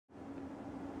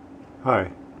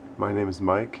Hi, my name is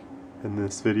Mike. In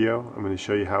this video, I'm going to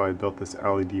show you how I built this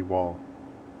LED wall.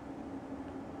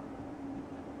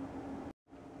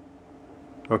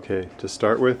 Okay, to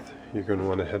start with, you're going to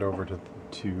want to head over to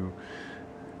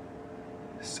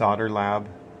solderlab.de.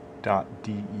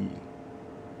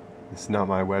 This is not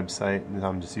my website,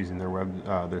 I'm just using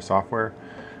their software.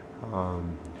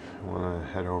 You want to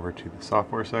head over to the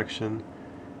software section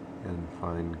and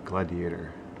find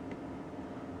Glediator.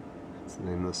 That's the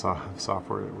name of the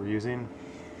software that we're using.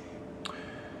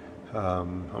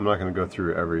 I'm not going to go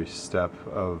through every step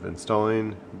of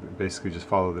installing. Basically just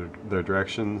follow their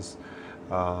directions.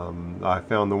 I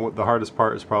found the hardest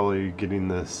part is probably getting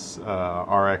this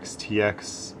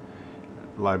RxTX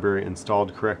library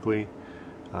installed correctly.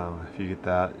 If you get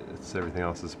that, everything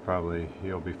else is probably,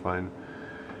 you'll be fine.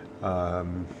 I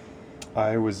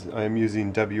am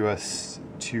using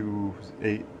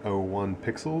WS2801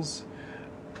 pixels.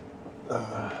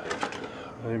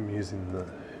 I'm using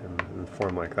in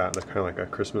form like that. They're kind of like a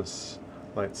Christmas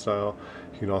light style.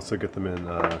 You can also get them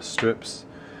in strips,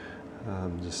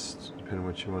 just depending on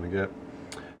what you want to get.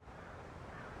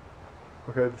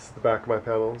 Okay, this is the back of my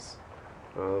panels.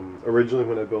 Originally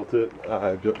when I built it,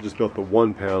 I just built the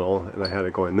one panel and I had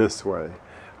it going this way.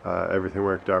 Everything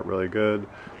worked out really good,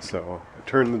 so I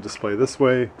turned the display this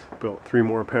way, built 3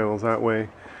 more panels that way,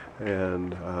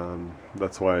 and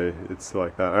that's why it's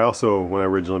like that. I also, when I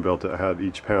originally built it, I had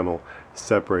each panel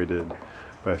separated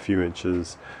by a few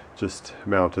inches, just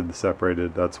mounted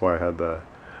separated. That's why I had the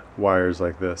wires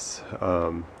like this,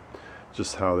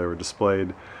 just how they were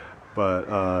displayed. But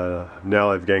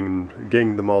now I've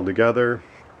ganged them all together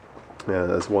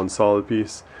as one solid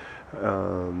piece.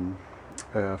 For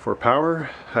power,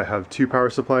 I have 2 power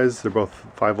supplies. They're both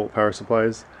 5-volt power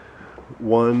supplies.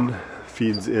 One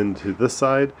feeds into this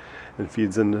side and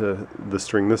feeds into the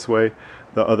string this way.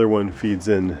 The other one feeds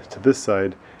into this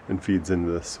side and feeds into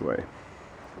this way.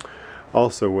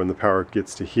 Also, when the power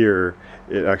gets to here,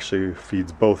 it actually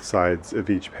feeds both sides of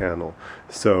each panel.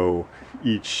 So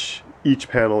each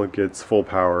panel gets full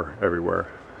power everywhere.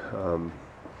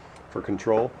 For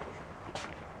control,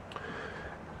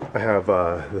 I have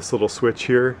this little switch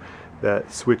here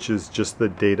that switches just the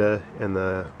data and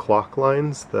the clock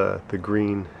lines, the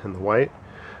green and the white.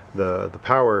 The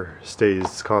power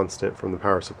stays constant from the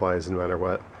power supplies no matter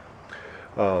what.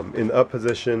 In the up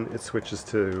position, it switches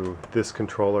to this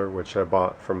controller, which I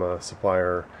bought from a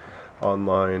supplier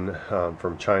online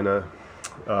from China.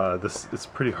 This is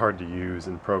pretty hard to use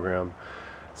and program,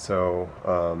 so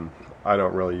I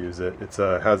don't really use it. It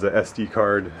has a SD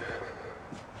card.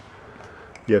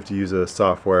 You have to use a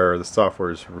software. The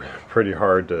software is pretty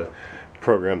hard to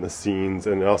program the scenes,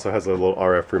 and it also has a little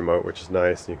RF remote, which is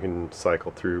nice. You can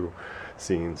cycle through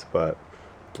scenes, but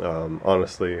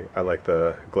honestly, I like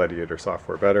the Glediator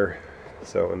software better.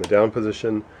 So in the down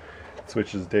position, it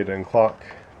switches data and clock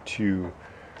to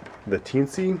the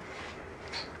Teensy,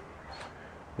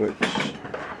 which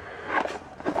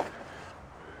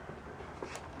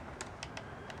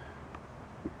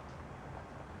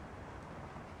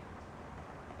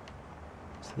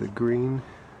the green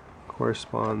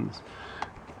corresponds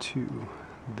to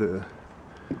the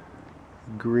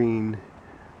green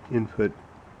input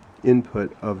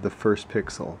of the first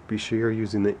pixel. Be sure you're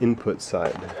using the input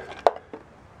side.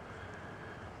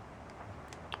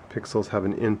 Pixels have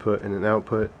an input and an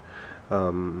output.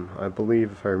 I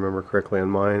believe, if I remember correctly on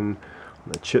mine,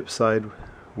 the chip side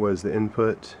was the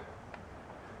input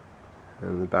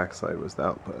and the back side was the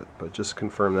output, but just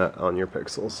confirm that on your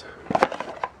pixels.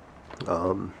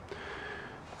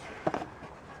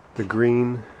 The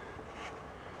green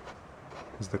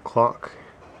is the clock,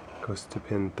 goes to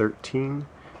pin 13,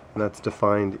 and that's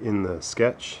defined in the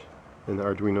sketch, in the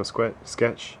Arduino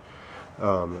sketch.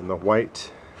 And the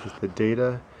white is the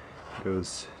data,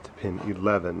 goes to pin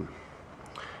 11.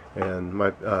 And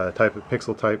my type of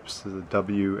pixel types is a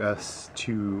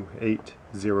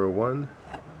WS2801.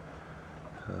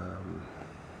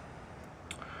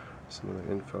 Some other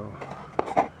info.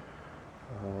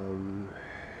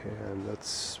 And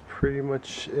that's pretty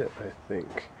much it, I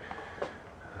think.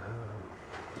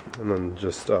 And then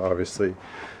just obviously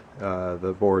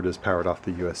the board is powered off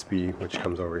the USB, which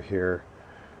comes over here,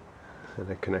 and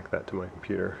I connect that to my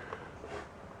computer.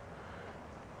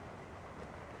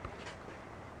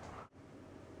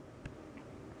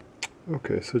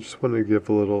 Okay, so just wanted to give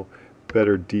a little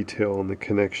better detail on the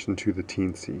connection to the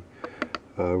Teensy.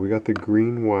 We got the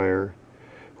green wire,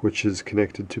 which is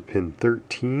connected to pin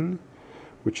 13,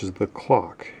 which is the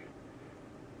clock,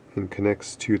 and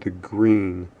connects to the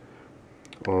green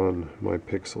on my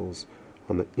pixels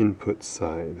on the input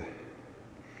side.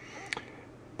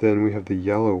 Then we have the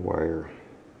yellow wire,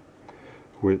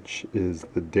 which is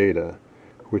the data,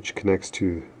 which connects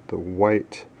to the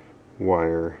white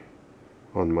wire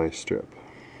on my strip.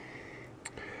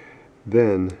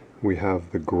 Then we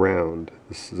have the ground.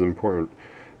 This is important.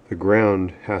 The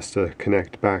ground has to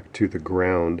connect back to the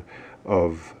ground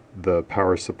of the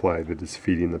power supply that is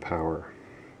feeding the power.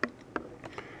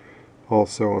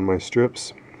 Also on my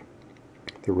strips,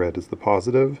 the red is the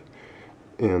positive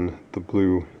and the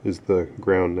blue is the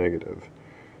ground negative.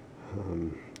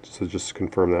 So just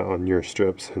confirm that on your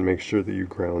strips and make sure that you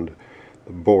ground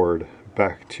the board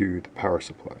back to the power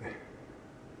supply.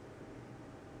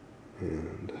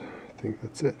 And I think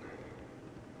that's it.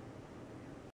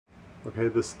 Okay,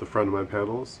 this is the front of my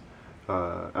panels.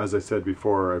 As I said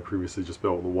before, I previously just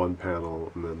built one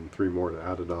panel and then 3 more to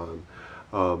add it on.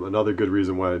 Another good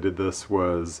reason why I did this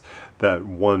was that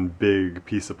one big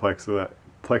piece of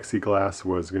plexiglass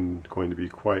was going to be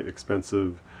quite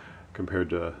expensive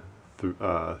compared to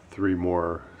 3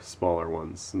 more smaller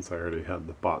ones, since I already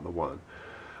had bought the one.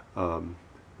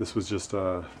 This was just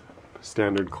a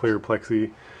standard clear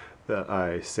plexi that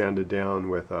I sanded down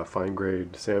with a fine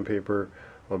grade sandpaper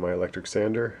on my electric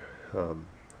sander.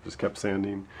 Just kept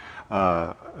sanding.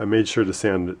 I made sure to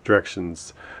sand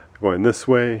directions going this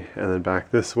way and then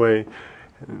back this way,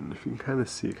 and if you can kind of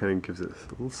see, it kind of gives it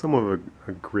somewhat of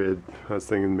a grid. I was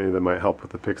thinking maybe that might help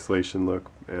with the pixelation look,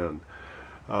 and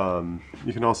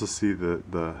you can also see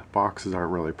that the boxes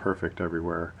aren't really perfect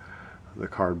everywhere, the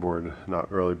cardboard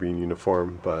not really being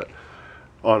uniform, but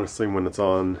honestly when it's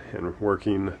on and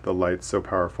working, the light's so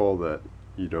powerful that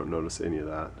you don't notice any of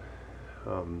that.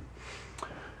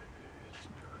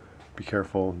 Be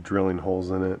careful drilling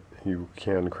holes in it. You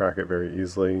can crack it very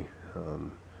easily.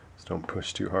 Just don't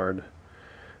push too hard.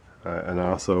 And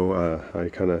also I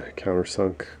kind of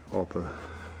countersunk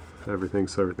everything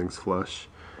so everything's flush.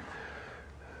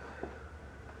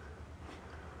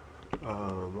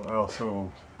 I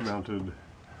also mounted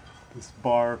this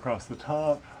bar across the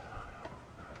top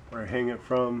where I hang it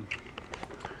from,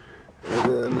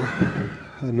 and then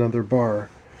another bar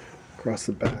across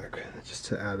the back just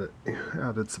to add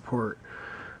added support.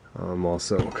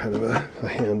 Also kind of a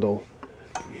handle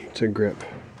to grip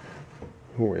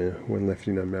when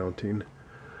lifting and mounting.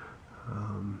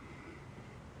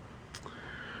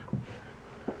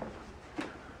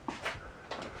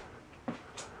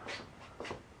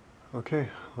 Okay,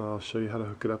 I'll show you how to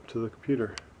hook it up to the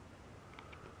computer.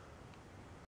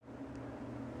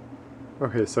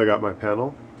 Okay, so I got my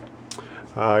panel.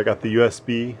 I got the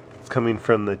USB. It's coming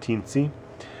from the Teensy.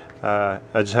 I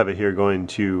just have it here going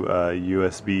to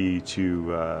USB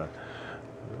to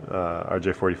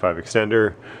RJ45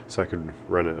 extender, so I could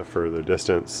run it a further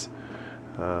distance.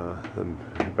 Then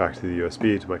back to the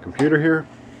USB to my computer here.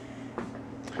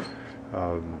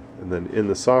 And then in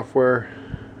the software,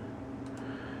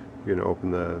 you're going to open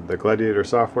the Glediator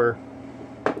software.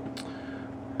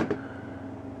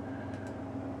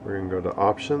 We're going to go to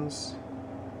options.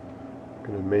 I'm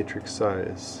going to matrix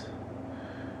size.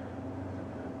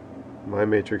 My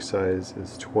matrix size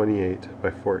is 28 by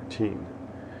 14.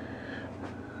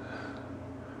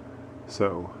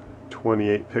 So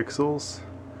 28 pixels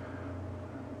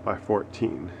by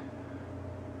 14.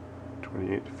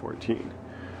 28 to 14.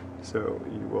 So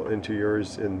you will enter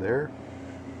yours in there.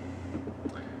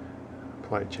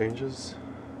 Apply changes.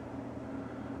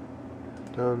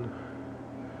 Done.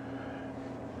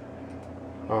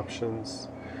 Options.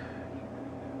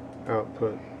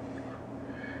 Output.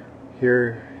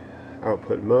 Here,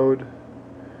 output mode.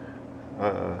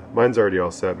 Mine's already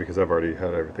all set because I've already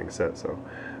had everything set, so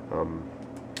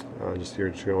just here,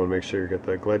 just want to make sure you get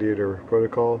the Glediator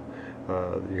protocol.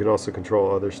 You can also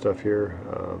control other stuff here.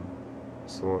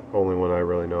 It's the only one I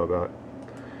really know about.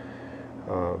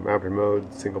 Mapping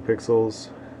mode, single pixels.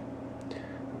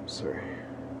 Sorry.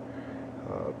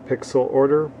 Pixel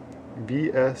order,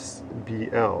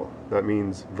 VSBL. That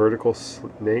means vertical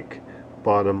snake,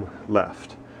 bottom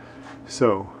left.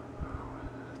 So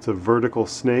it's a vertical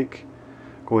snake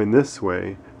going this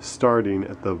way, starting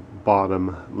at the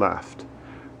bottom left.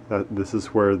 This is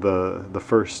where the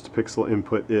first pixel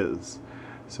input is.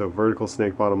 So vertical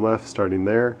snake bottom left, starting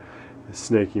there,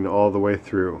 snaking all the way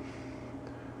through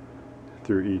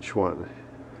each one.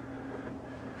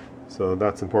 So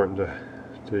that's important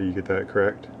to you get that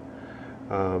correct.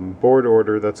 Board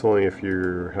order, that's only if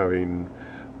you're having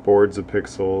boards of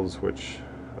pixels, which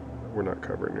we're not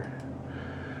covering here.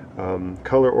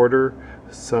 Color order,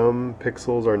 some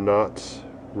pixels are not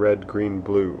red, green,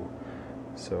 blue.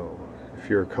 So if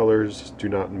your colors do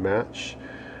not match,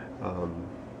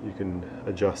 you can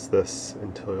adjust this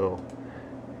until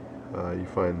you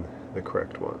find the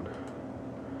correct one.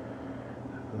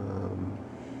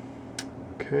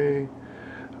 Okay.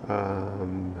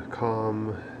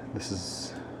 COM, this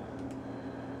is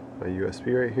my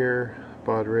USB right here,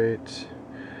 baud rate,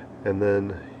 and then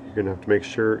you're going to have to make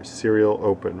sure serial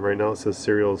open. Right now it says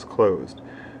serial is closed.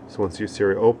 So once you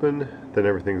serial open, then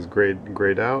everything's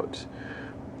grayed out.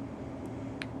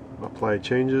 Apply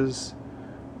changes,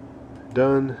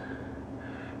 done.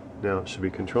 Now it should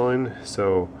be controlling,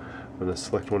 so I'm going to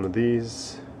select one of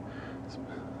these.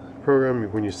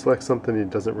 Program, when you select something,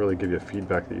 it doesn't really give you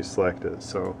feedback that you selected,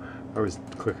 so I always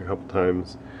click a couple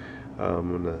times.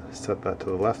 I'm going to set that to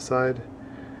the left side,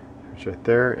 it's right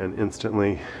there, and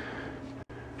instantly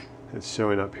it's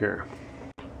showing up here.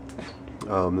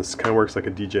 This kind of works like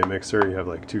a DJ mixer. You have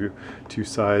like two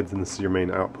sides, and this is your main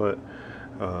output,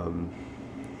 and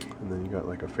then you got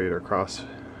like a fader across.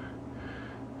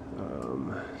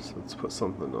 So let's put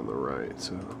something on the right,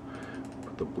 so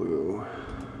put the blue.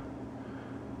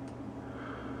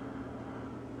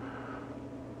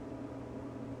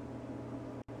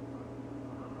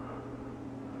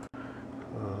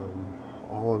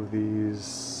 All of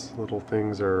these little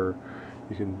things are,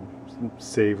 you can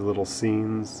save little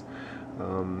scenes,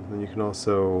 and you can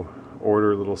also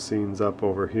order little scenes up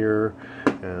over here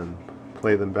and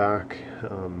play them back.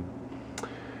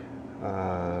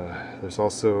 There's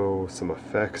also some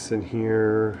effects in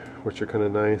here which are kind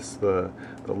of nice. The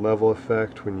level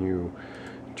effect when you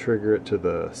trigger it to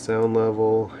the sound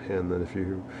level, and then if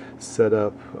you set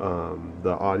up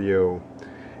the audio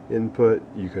input,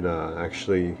 you can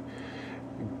actually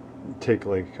take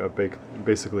like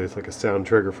basically it's like a sound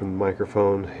trigger from the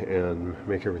microphone and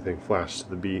make everything flash to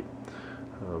the beat,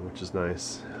 which is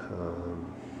nice.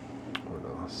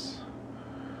 What else?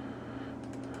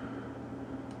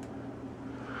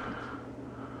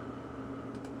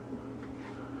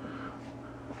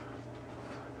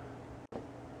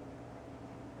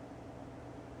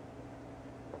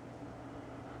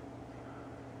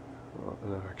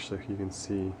 And actually, you can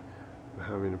see I'm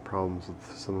having problems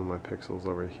with some of my pixels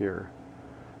over here.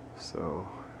 So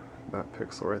that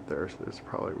pixel right there is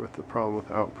probably with the problem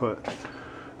with output.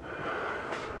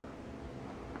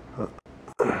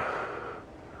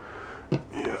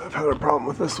 Yeah, I've had a problem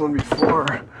with this one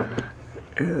before,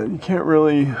 and you can't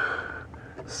really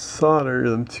solder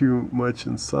them too much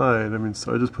inside. I mean,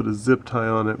 so I just put a zip tie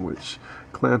on it, which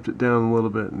clamped it down a little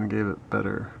bit and gave it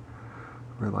better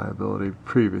reliability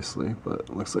previously, but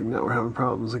it looks like now we're having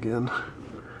problems again.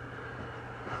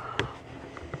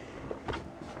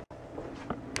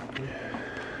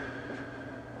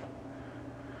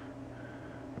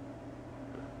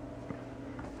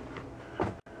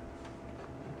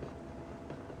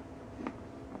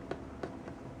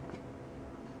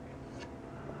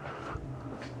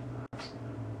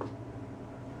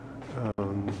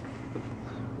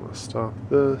 We'll stop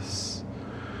this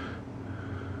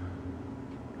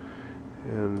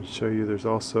and show you there's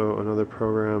also another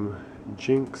program,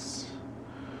 Jinx.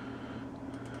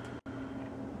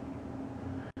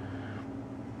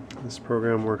 This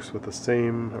program works with the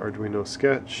same Arduino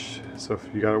sketch, so if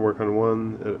you got to work on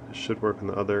one, it should work on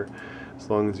the other as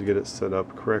long as you get it set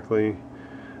up correctly.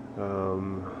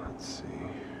 Let's see.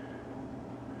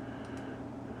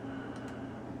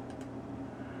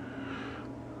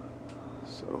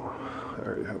 So I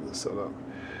already have this set up.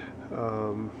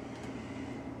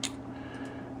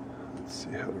 Let's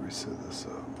see, how do we set this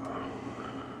up?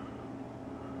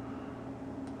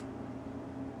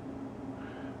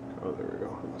 Oh, there we go.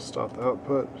 I'm going to stop the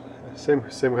output. Same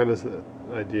kind of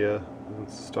idea.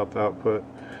 Let's stop the output.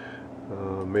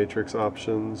 Matrix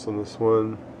options on this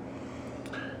one.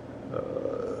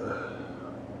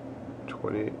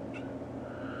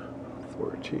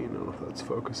 2814. I don't know if that's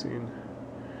focusing.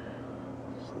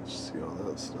 So let's see all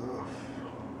that stuff.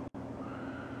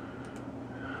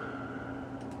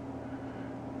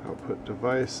 Output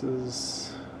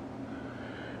devices.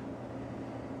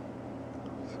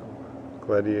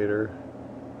 Glediator,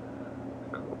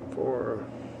 COM4,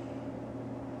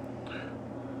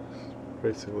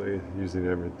 basically using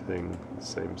everything, the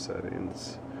same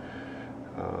settings.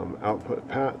 Output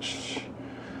patch,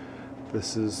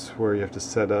 this is where you have to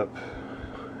set up,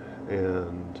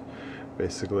 and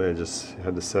basically I just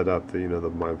had to set up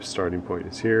my starting point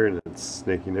is here and it's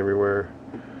snaking everywhere.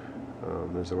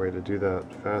 There's a way to do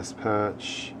that. Fast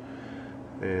patch,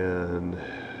 and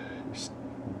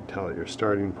tell it your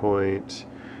starting point,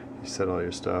 you set all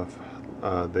your stuff.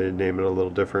 They name it a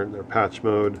little different, their patch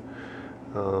mode.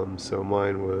 So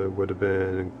mine would have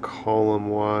been column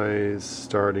wise,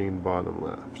 starting bottom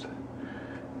left.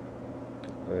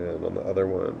 And on the other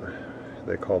one,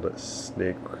 they called it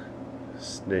snake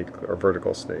or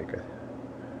vertical snake.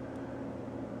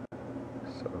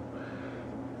 So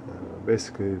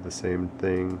basically the same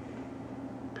thing.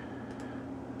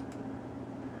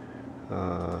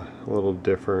 A little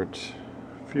different.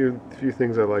 Few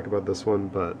things I like about this one,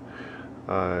 but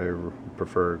I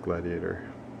prefer Glediator.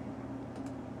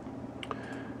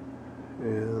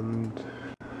 And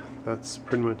that's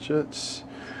pretty much it.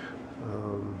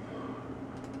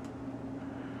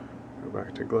 Go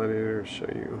back to Glediator, show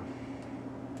you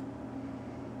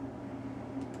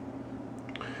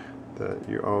that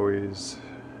you always,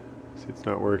 see it's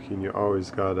not working, you always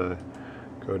gotta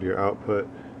go to your output,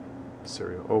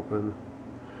 serial open,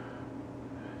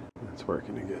 and it's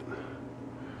working again.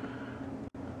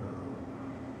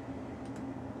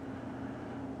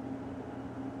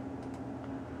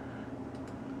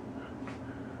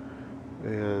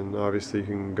 And obviously you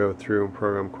can go through and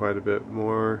program quite a bit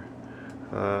more.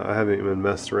 I haven't even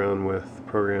messed around with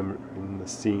programming the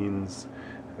scenes,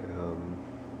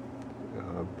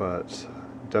 but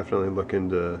definitely look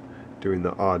into doing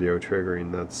the audio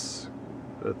triggering. That's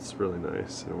really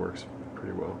nice and it works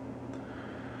pretty well.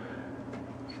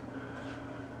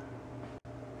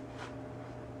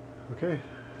 Okay,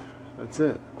 that's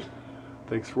it.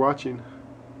 Thanks for watching.